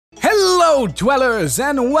Hello, dwellers,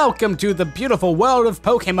 and welcome to the beautiful world of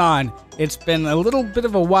Pokemon. It's been a little bit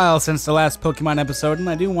of a while since the last Pokemon episode, and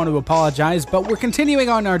I do want to apologize, but we're continuing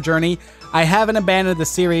on our journey. I haven't abandoned the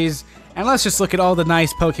series, and let's just look at all the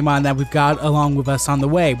nice Pokemon that we've got along with us on the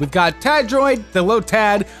way. We've got Tadroid, the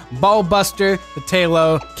Lotad, Ballbuster, the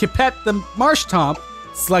Tailo, Kipette, the Marshtomp,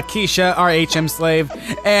 Slakisha, our HM slave,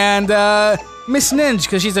 and Miss Ninja,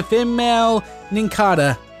 because she's a female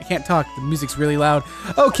Nincada. I can't talk, the music's really loud.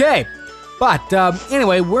 Okay, but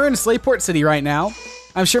anyway, we're in Slayport City right now.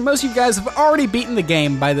 I'm sure most of you guys have already beaten the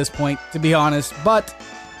game by this point, to be honest, but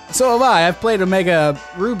so have I. I've played Omega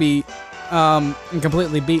Ruby and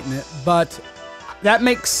completely beaten it, but that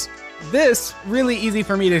makes this really easy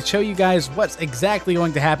for me to show you guys what's exactly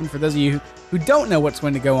going to happen for those of you who don't know what's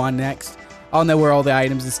going to go on next. I'll know where all the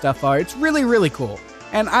items and stuff are. It's really, really cool.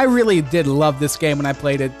 And I really did love this game when I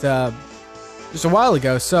played it just a while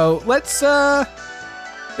ago. So let's,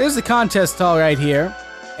 there's the contest hall right here.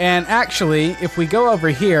 And actually, if we go over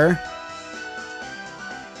here,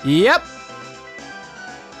 yep.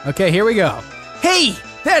 Okay, here we go. Hey,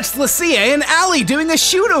 that's Lisia and Allie doing a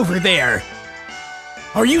shoot over there.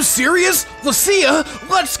 Are you serious? Lisia,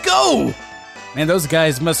 let's go. Man, those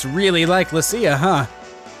guys must really like Lisia, huh?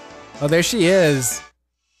 Oh, there she is.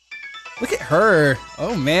 Look at her.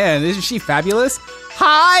 Oh man, isn't she fabulous?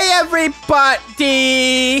 Hi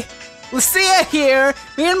everybody! Lisia here.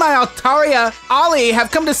 Me and my Altaria, Ollie,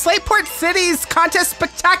 have come to Slayport City's Contest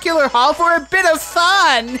Spectacular Hall for a bit of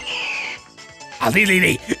fun.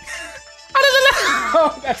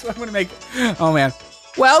 Oh, that's what I'm gonna make. Oh man.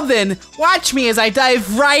 Well then, watch me as I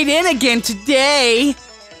dive right in again today.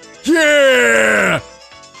 Yeah!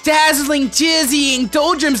 Dazzling, dizzying,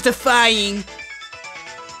 doldrums defying.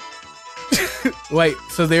 Wait,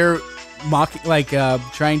 so they're mocking, like,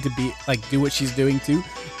 trying to be, like, do what she's doing too?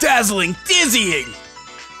 Dazzling, dizzying!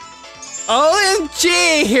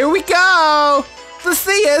 OMG, here we go!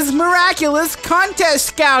 Lucia's miraculous contest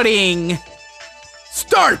scouting!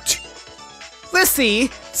 Start! Lissy,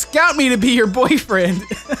 scout me to be your boyfriend.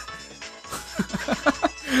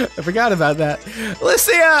 I forgot about that.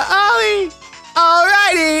 Lisia, Ollie!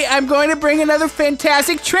 Alrighty, I'm going to bring another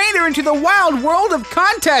fantastic trainer into the wild world of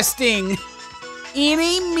contesting.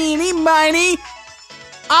 Eeny, meeny, miny.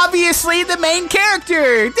 Obviously the main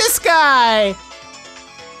character, this guy.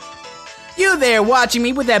 You there watching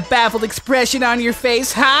me with that baffled expression on your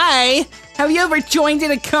face, hi. Have you ever joined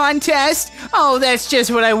in a contest? Oh, that's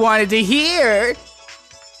just what I wanted to hear.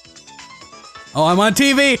 Oh, I'm on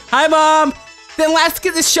TV. Hi, Mom. Then let's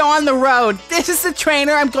get the show on the road. This is the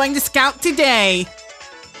trainer I'm going to scout today.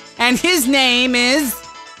 And his name is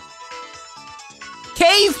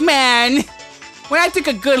Caveman. When I took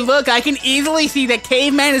a good look, I can easily see that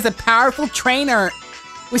Caveman is a powerful trainer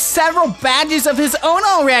with several badges of his own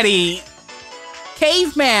already.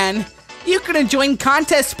 Caveman, you can join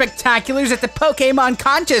contest spectaculars at the Pokemon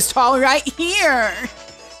Contest Hall right here.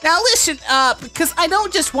 Now listen up, because I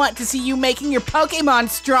don't just want to see you making your Pokemon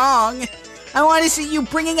strong. I want to see you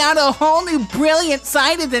bringing out a whole new brilliant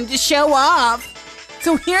side of them to show off.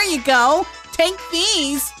 So here you go. Take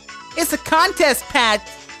these. It's a contest patch,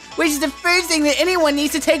 which is the first thing that anyone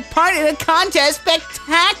needs to take part in a contest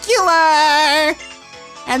spectacular.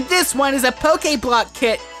 And this one is a Pokeblock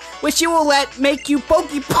kit, which you will let make you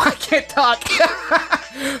Pokeblock talk.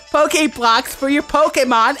 Pokeblocks for your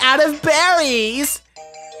Pokemon out of berries.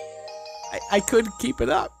 I couldn't keep it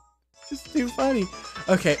up. It's too funny.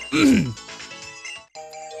 Okay.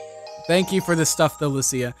 Thank you for the stuff, though,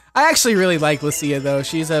 Lisia. I actually really like Lisia, though.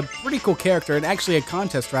 She's a pretty cool character and actually a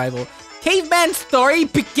contest rival. Caveman's story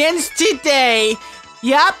begins today.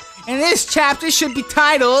 Yup, and this chapter should be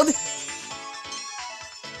titled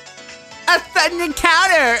A Sudden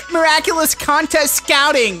Encounter, Miraculous Contest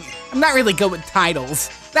Scouting. I'm not really good with titles.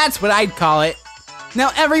 That's what I'd call it.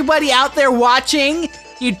 Now, everybody out there watching,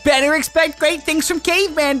 you'd better expect great things from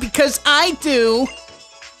Caveman because I do.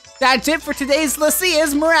 That's it for today's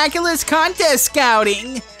Lisia's Miraculous Contest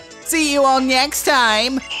Scouting. See you all next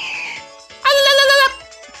time.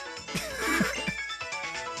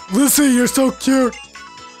 Lisia, you're so cute.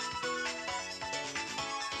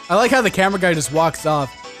 I like how the camera guy just walks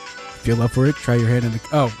off. If you're up for it, try your hand in the...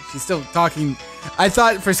 Oh, she's still talking. I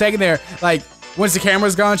thought for a second there, like, once the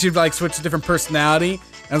camera's gone, she'd, like, switch to a different personality.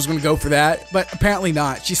 I was gonna go for that, but apparently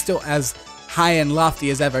not. She's still as high and lofty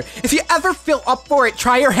as ever. If you ever feel up for it,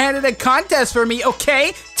 try your hand at a contest for me,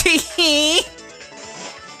 okay? Tee-hee!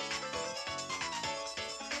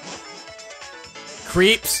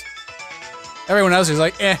 Creeps. Everyone else is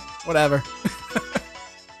like, whatever.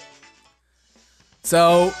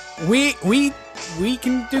 So, we we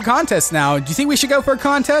can do contests now. Do you think we should go for a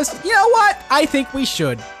contest? You know what? I think we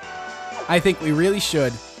should. I think we really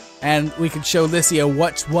should. And we can show Lisia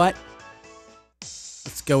what's what.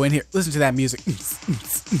 Let's go in here. Listen to that music.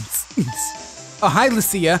 Oh, hi,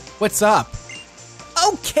 Lisia. What's up?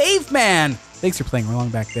 Oh, Caveman! Thanks for playing along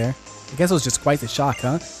back there. I guess it was just quite the shock,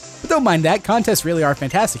 huh? But don't mind that. Contests really are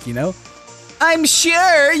fantastic, you know? I'm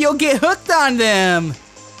sure you'll get hooked on them.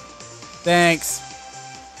 Thanks.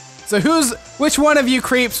 So which one of you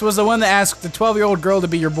creeps was the one that asked the 12-year-old girl to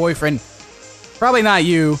be your boyfriend? Probably not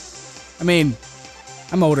you. I mean,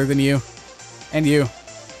 I'm older than you. And you.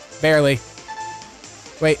 Barely.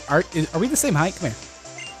 Wait, are we the same height? Come here.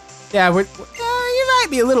 Yeah, you might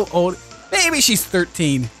be a little old. Maybe she's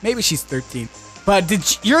 13. Maybe she's 13.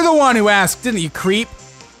 But you're the one who asked, didn't you, creep?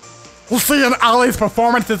 Lucia and Ollie's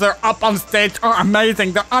performances are up on stage are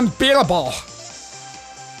amazing. They're unbeatable.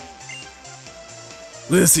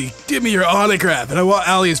 Lissy, give me your autograph, and I want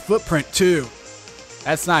Allie's footprint too.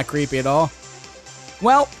 That's not creepy at all.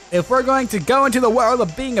 Well, if we're going to go into the world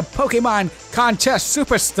of being a Pokemon contest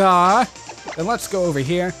superstar, then let's go over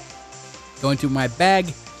here. Go into my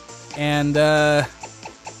bag, and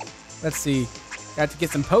let's see. Got to get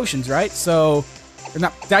some potions, right? So, did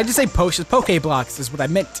I just say potions? Pokeblocks is what I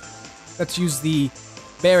meant. Let's use the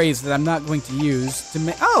berries that I'm not going to use to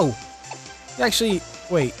make. Oh, actually,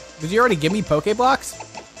 wait. Did you already give me Pokeblocks?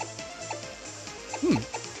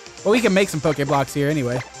 Well, we can make some Pokeblocks here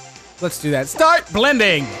anyway. Let's do that. Start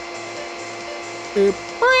blending! Boop,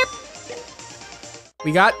 boop.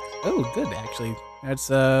 We got... Oh, good, actually. That's,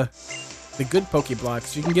 the good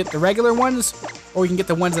Pokeblocks. You can get the regular ones, or you can get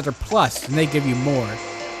the ones that are plus, and they give you more.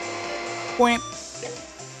 Boing.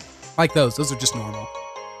 Like those. Those are just normal.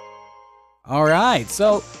 Alright,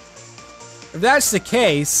 so... If that's the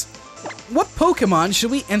case... What Pokemon should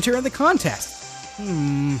we enter in the contest?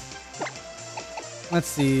 Let's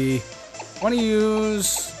see. I want to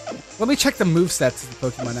use... Let me check the movesets of the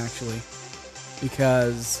Pokemon, actually.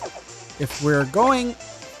 Because if we're going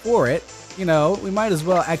for it, you know, we might as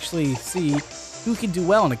well actually see who can do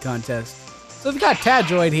well in a contest. So we've got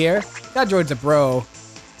Tadroid here. Tadroid's a bro.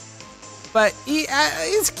 But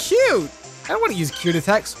he's cute. I don't want to use cute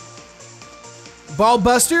attacks.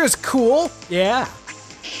 Ballbuster is cool. Yeah.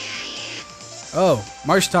 Oh,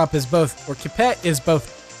 Marshtop is both, or Kipette is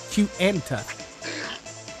both cute and tough.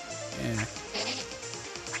 Yeah.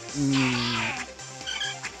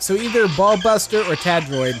 So either Ballbuster or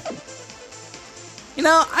Tadroid. You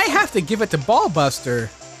know, I have to give it to Ballbuster.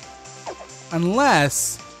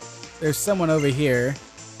 Unless there's someone over here.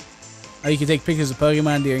 Oh, you can take pictures of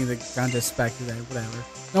Pokemon during the contest back to that, whatever.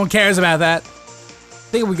 No one cares about that.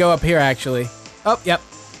 I think we go up here, actually. Oh, yep.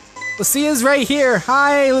 Lucia's right here.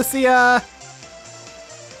 Hi, Lisia.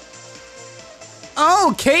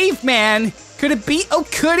 Oh, Caveman! Could it be? Oh,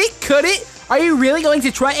 could it? Could it? Are you really going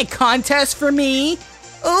to try a contest for me?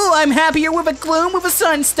 Oh, I'm happier with a gloom with a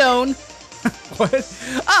sunstone. What?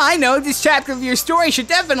 Oh, I know, this chapter of your story should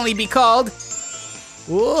definitely be called...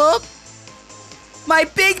 Whoop! My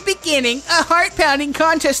Big Beginning, a heart-pounding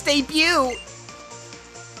contest debut.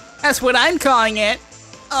 That's what I'm calling it.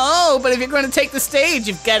 Oh, but if you're going to take the stage,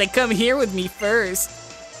 you've got to come here with me first.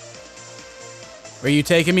 Where are you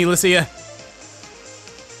taking me, Lisia?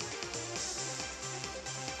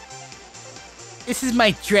 This is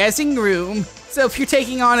my dressing room. So if you're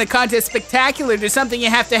taking on a contest spectacular, there's something you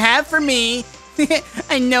have to have for me.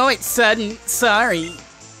 I know it's sudden, sorry.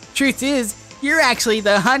 Truth is, you're actually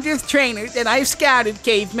the 100th trainer that I've scouted,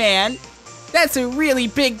 Caveman. That's a really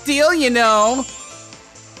big deal, you know.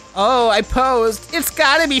 Oh, I posed. It's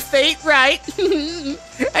gotta be fate, right?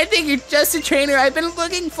 I think you're just the trainer I've been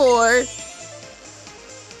looking for.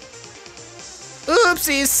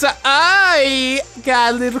 Oopsies, I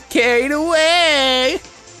got a little carried away.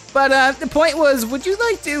 But the point was, would you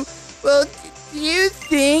like to, well, do you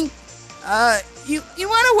think, you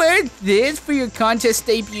want to wear this for your contest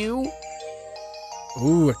debut?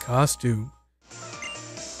 Ooh, a costume.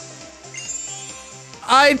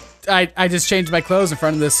 I just changed my clothes in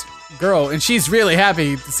front of this girl, and she's really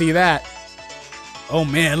happy to see that. Oh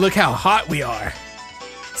man, look how hot we are.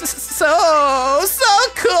 So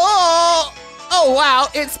cool. Oh wow,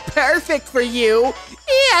 it's perfect for you.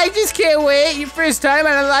 Yeah, I just can't wait. Your first time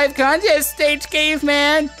on a live contest stage,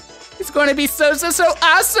 Caveman. It's going to be so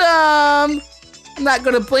awesome. I'm not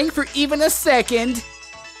going to blink for even a second.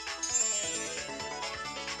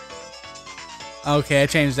 Okay, I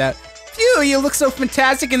changed that. Phew, you look so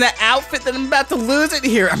fantastic in that outfit that I'm about to lose it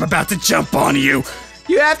here. I'm about to jump on you.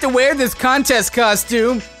 You have to wear this contest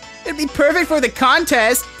costume. It'd be perfect for the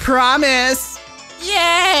contest, promise.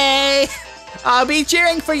 Yay! I'll be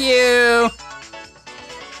cheering for you.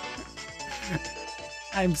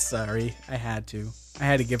 I'm sorry. I had to. I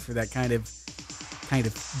had to give her that kind of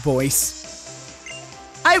voice.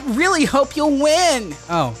 I really hope you'll win.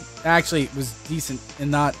 Oh, actually, it was decent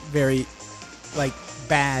and not very, like,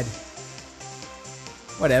 bad.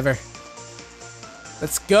 Whatever.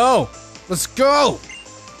 Let's go. Let's go.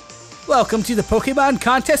 Welcome to the Pokemon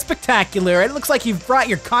Contest Spectacular. It looks like you've brought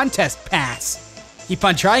your contest pass. Keep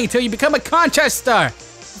on trying until you become a contest star.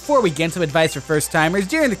 Before we get some advice for first timers,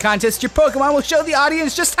 during the contest, your Pokemon will show the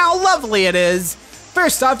audience just how lovely it is.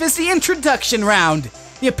 First off is the introduction round.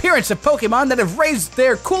 The appearance of Pokemon that have raised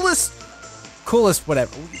their coolest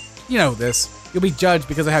whatever. You know this. You'll be judged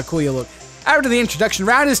because of how cool you look. After the introduction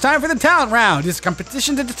round, it's time for the talent round. It's a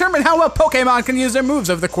competition to determine how well Pokemon can use their moves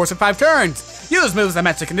over the course of 5 turns. Use moves that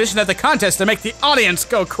match the condition of the contest to make the audience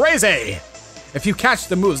go crazy. If you catch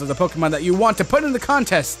the moves of the Pokemon that you want to put in the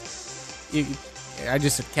contest, I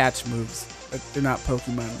just said catch moves, but they're not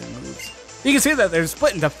Pokemon, they're moves. You can see that they're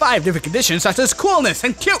split into 5 different conditions, such as coolness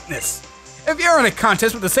and cuteness. If you're in a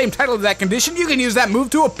contest with the same title of that condition, you can use that move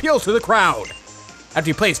to appeal to the crowd. After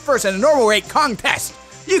you place first in a normal rate contest,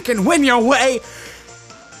 you can win your way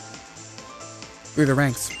through the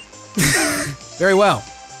ranks. Very well.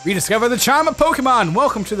 Rediscover the charm of Pokemon.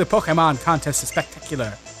 Welcome to the Pokemon Contest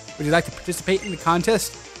Spectacular. Would you like to participate in the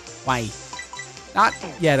contest? Why? Not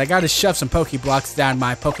yet. I gotta shove some Pokeblocks down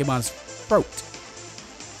my Pokemon's throat.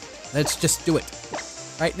 Let's just do it.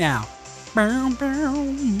 Right now. So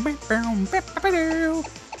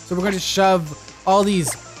we're going to shove all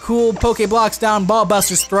these cool Pokeblocks down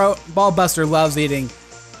Ballbuster's throat. Ballbuster loves eating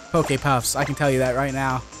Pokepuffs. I can tell you that right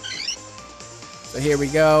now. So here we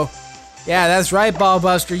go. Yeah, that's right,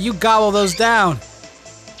 Ballbuster. You gobble those down.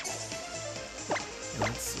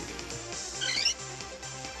 Let's see.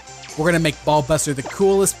 We're going to make Ballbuster the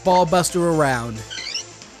coolest Ballbuster around.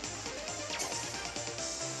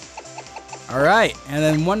 Alright, and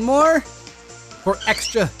then one more for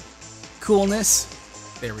extra coolness.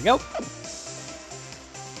 There we go.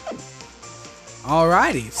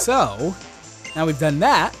 Alrighty, so now we've done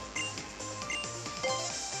that.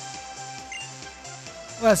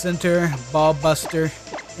 Let's enter Ballbuster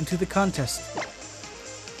into the contest.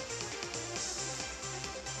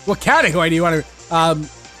 What category do you want to?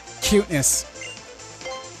 Cuteness.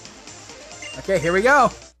 Okay, here we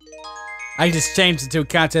go. I just changed it to a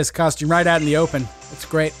contest costume right out in the open. That's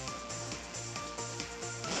great.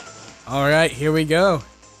 Alright, here we go.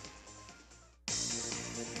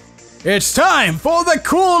 It's time for the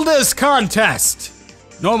coolness contest!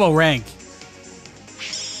 Normal rank.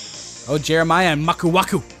 Oh, Jeremiah and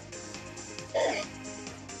Makuwaku.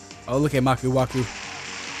 Oh, look at Makuwaku.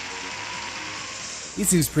 He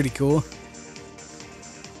seems pretty cool.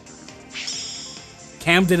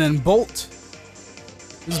 Camden and Bolt.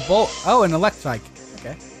 Who's Bolt? Oh, an Electrike.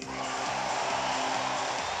 Okay.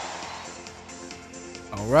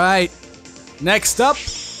 Alright. Next up,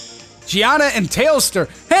 Gianna and Tailster.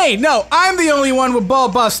 Hey, no, I'm the only one with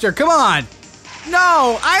Ballbuster. Come on.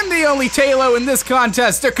 No, I'm the only Tailo in this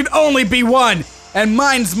contest. There can only be one, and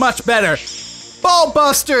mine's much better.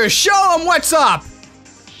 Ballbuster, show him what's up.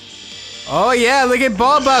 Oh yeah, look at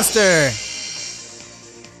Ballbuster.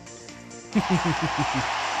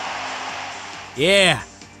 Yeah.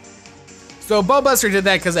 So Ballbuster did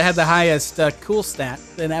that because it had the highest cool stat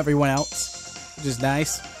than everyone else, which is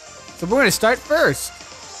nice. So we're going to start first.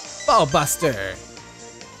 Ballbuster.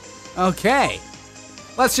 Okay.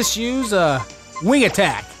 Let's just use a wing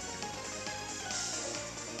attack.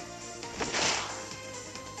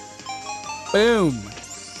 Boom.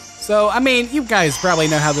 So, I mean, you guys probably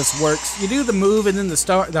know how this works. You do the move and then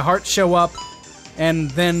the hearts show up. And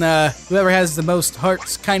then whoever has the most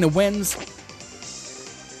hearts kind of wins.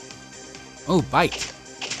 Oh, bite.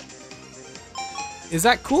 Is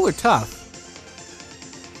that cool or tough?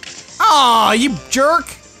 Aw, you jerk!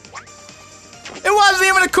 It wasn't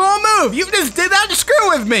even a cool move! You just did that to screw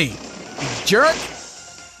with me! You jerk!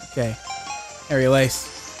 Okay. Aerial Ace.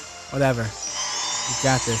 Whatever. You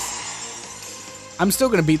got this. I'm still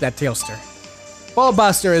gonna beat that Tailster.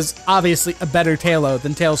 Ballbuster is obviously a better Tailo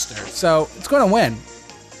than Tailster, so it's gonna win.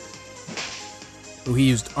 Ooh, he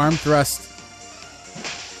used Arm Thrust.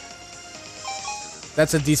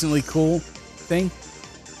 That's a decently cool thing.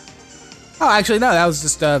 Oh, actually, no, that was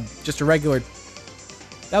just a regular.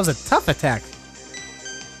 That was a tough attack.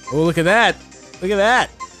 Oh, look at that! Look at that!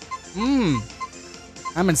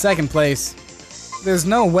 I'm in second place. There's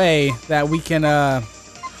no way that we can.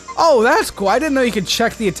 Oh, that's cool. I didn't know you could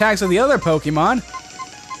check the attacks of the other Pokemon.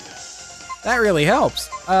 That really helps.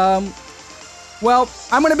 Well,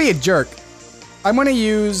 I'm gonna be a jerk. I'm gonna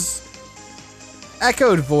use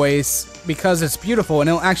Echoed Voice because it's beautiful and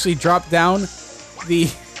it'll actually drop down the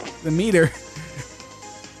meter.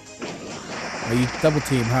 Oh, you double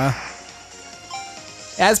team, huh?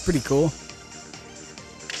 That's pretty cool.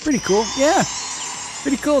 Pretty cool, yeah.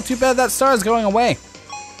 Pretty cool. Too bad that star is going away.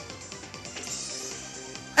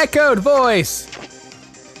 Echoed voice.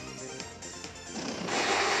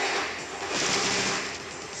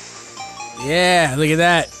 Yeah, look at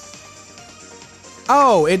that.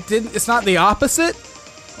 Oh, it didn't. It's not the opposite?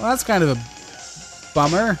 Well, that's kind of a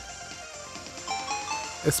bummer.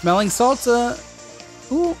 The smelling salt's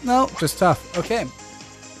ooh, no, just tough. Okay.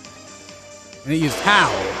 And it used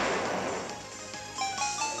Howl.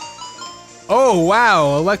 Oh,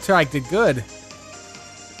 wow. Electrike did good.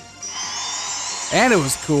 And it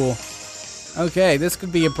was cool. Okay, this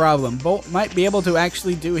could be a problem. Bolt might be able to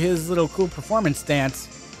actually do his little cool performance dance.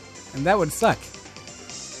 And that would suck.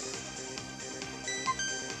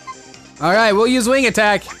 Alright, we'll use Wing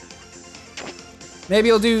Attack. Maybe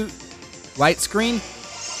he'll do Light Screen.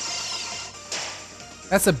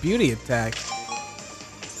 That's a beauty attack.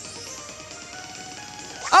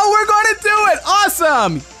 Oh, we're going to do it!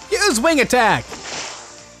 Awesome! Use Wing Attack.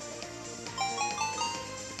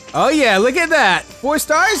 Oh yeah, look at that. 4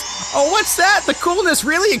 stars? Oh, what's that? The coolness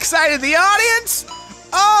really excited the audience?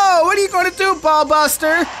 Oh, what are you going to do,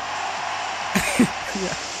 Ballbuster?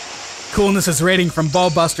 Yeah. Coolness is rating from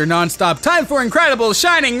Ballbuster nonstop. Time for Incredible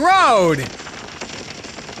Shining Road!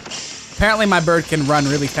 Apparently my bird can run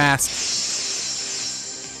really fast.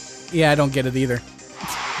 Yeah, I don't get it either.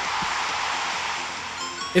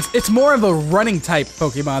 It's more of a running type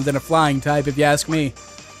Pokemon than a flying type, if you ask me.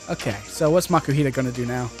 Okay, so what's Makuhita gonna do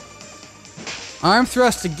now? Arm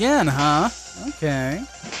thrust again, huh? Okay.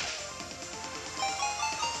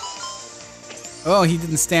 Oh, he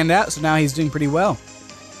didn't stand out, so now he's doing pretty well.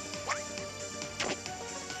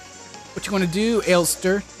 What you wanna do,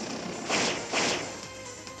 Ailster?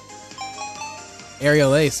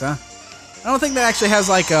 Aerial Ace, huh? I don't think that actually has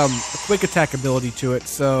like a quick attack ability to it,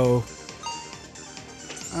 so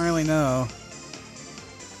I don't really know.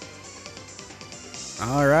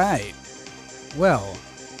 Alright. Well,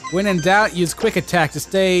 when in doubt, use quick attack to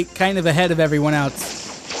stay kind of ahead of everyone else.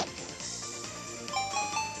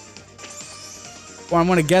 What I'm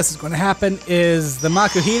gonna guess is gonna happen is the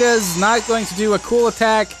Makuhita's not going to do a cool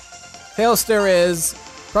attack. Tailster is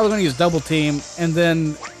probably gonna use double team, and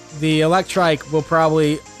then the Electrike will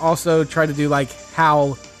probably also try to do like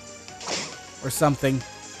Howl or something.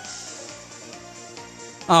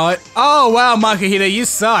 Oh wow, Makuhita, you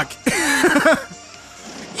suck.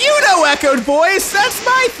 You know Echoed Voice, that's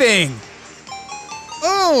my thing.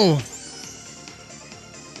 Oh.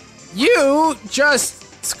 You just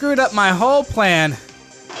screwed up my whole plan.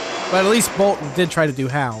 But at least Bolt did try to do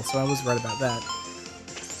Howl, so I was right about that.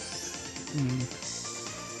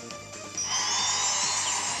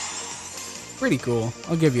 Pretty cool.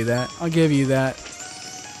 I'll give you that. I'll give you that.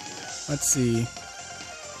 Let's see.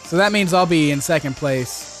 So that means I'll be in second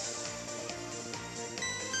place.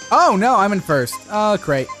 Oh, no, I'm in first. Oh,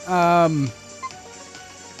 great. Yeah,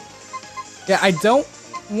 I don't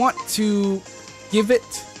want to give it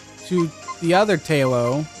to the other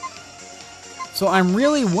Tailo. So I'm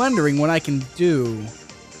really wondering what I can do.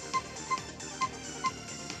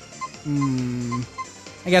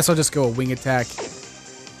 I guess I'll just go a Wing Attack.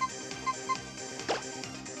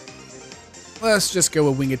 Let's just go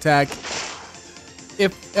with Wing Attack.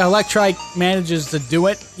 If Electrike manages to do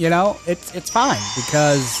it, you know, it's fine,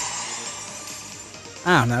 because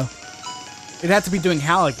I don't know. It'd have to be doing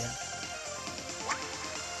Howl again.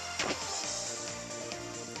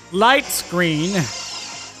 Light Screen.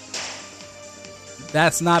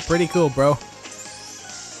 That's not pretty cool, bro.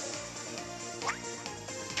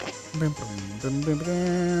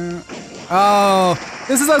 Oh,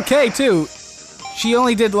 this is okay too. She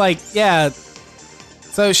only did like, yeah.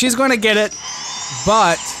 So she's going to get it,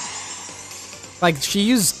 but like she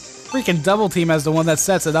used freaking double team as the one that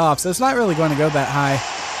sets it off, so it's not really going to go that high.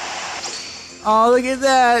 Oh, look at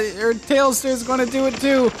that. Her Tailster's going to do it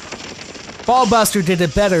too. Ballbuster did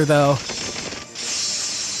it better though.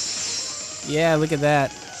 Yeah, look at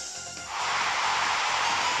that.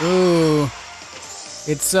 Ooh.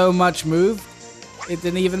 It's so much moved. It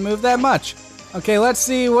didn't even move that much. Okay, let's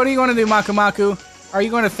see. What are you going to do, Maku Maku? Are you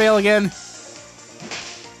going to fail again?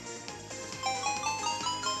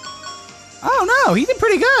 Oh no, he did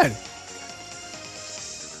pretty good.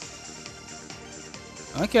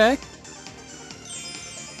 Okay.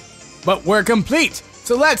 But we're complete.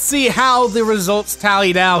 So let's see how the results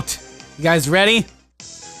tallied out. You guys ready?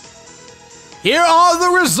 Here are the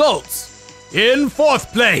results. In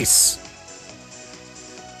 4th place,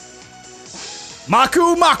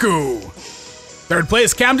 Maku Maku. 3rd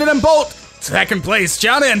place, Camden and Bolt. Second place,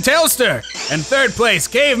 Gianna and Tailster. And third place,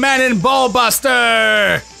 Caveman and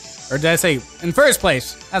Ballbuster. Or did I say in first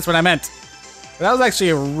place? That's what I meant. But that was actually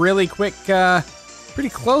a really quick, pretty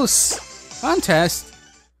close contest.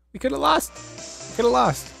 We could have lost.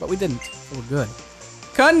 But we didn't. So we're good.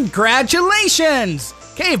 Congratulations!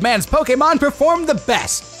 Caveman's Pokemon performed the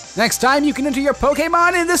best. Next time you can enter your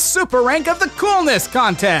Pokemon in the Super Rank of the Coolness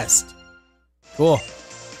contest. Cool.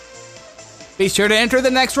 Be sure to enter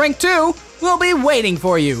the next rank too. We'll be waiting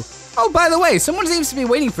for you. Oh, by the way, someone seems to be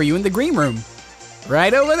waiting for you in the green room.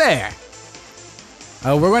 Right over there.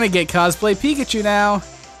 Oh, we're gonna get cosplay Pikachu now.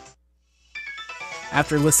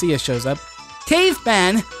 After Lisia shows up.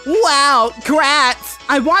 Caveman, wow, congrats.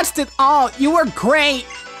 I watched it all, you were great.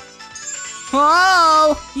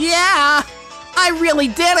 Oh, yeah, I really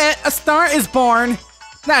did it. A star is born.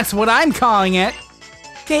 That's what I'm calling it.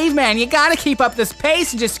 Caveman, you gotta keep up this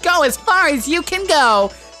pace and just go as far as you can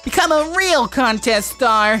go. Become a real contest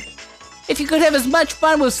star. If you could have as much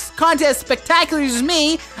fun with contest spectaculars as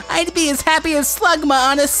me, I'd be as happy as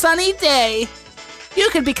Slugma on a sunny day. You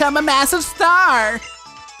could become a massive star.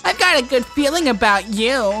 I've got a good feeling about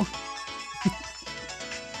you.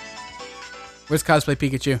 Where's cosplay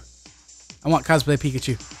Pikachu? I want cosplay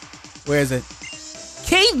Pikachu. Where is it?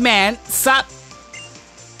 Caveman, sup?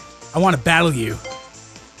 I want to battle you.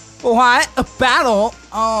 What? A battle?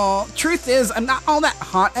 Oh, truth is, I'm not all that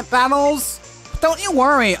hot at battles. But don't you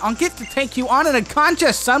worry, I'll get to take you on in a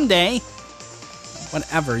contest someday.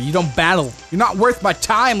 Whatever, you don't battle. You're not worth my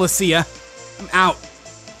time, Lisia. I'm out.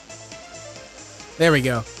 There we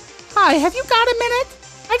go. Hi, have you got a minute?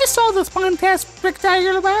 I just saw this contest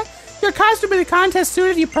spectacular. Your costume in the contest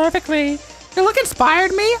suited you perfectly. Your look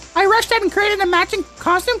inspired me. I rushed out and created a matching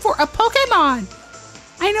costume for a Pokemon.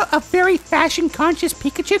 I know a very fashion-conscious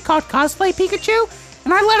Pikachu called Cosplay Pikachu,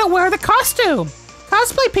 and I let it wear the costume.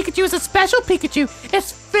 Cosplay Pikachu is a special Pikachu.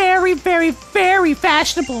 It's very, very, very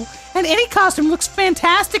fashionable, and any costume looks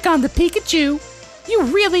fantastic on the Pikachu. You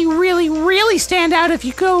really, really, really stand out if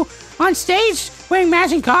you go on stage wearing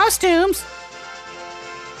matching costumes.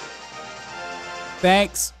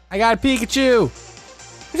 Thanks. I got a Pikachu.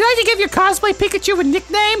 Would you like to give your cosplay Pikachu a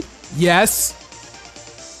nickname? Yes.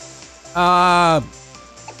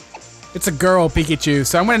 It's a girl Pikachu,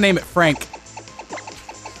 so I'm gonna name it Frank.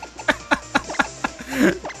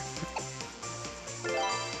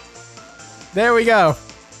 There we go.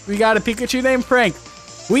 We got a Pikachu named Frank.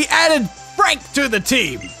 We added Frank to the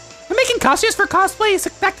team. I'm making costumes for cosplay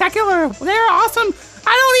spectacular. They're awesome.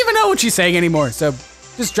 I don't even know what she's saying anymore, so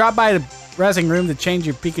just drop by the dressing room to change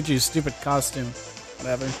your Pikachu's stupid costume.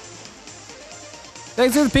 Whatever.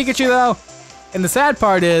 Thanks for the Pikachu, though. And the sad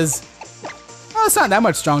part is, oh, it's not that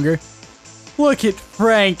much stronger. Look at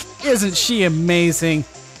Frank. Isn't she amazing?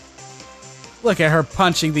 Look at her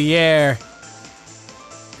punching the air.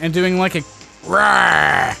 And doing like a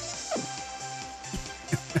roar.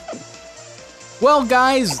 Well,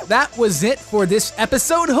 guys, that was it for this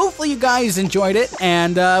episode. Hopefully you guys enjoyed it.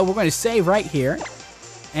 And we're going to save right here.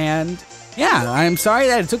 And yeah, I'm sorry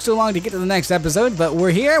that it took so long to get to the next episode, but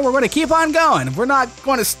we're here. We're going to keep on going. We're not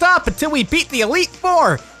going to stop until we beat the Elite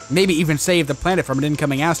Four. Maybe even save the planet from an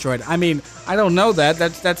incoming asteroid. I mean, I don't know that.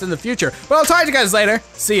 That's in the future. But I'll talk to you guys later.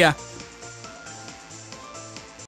 See ya.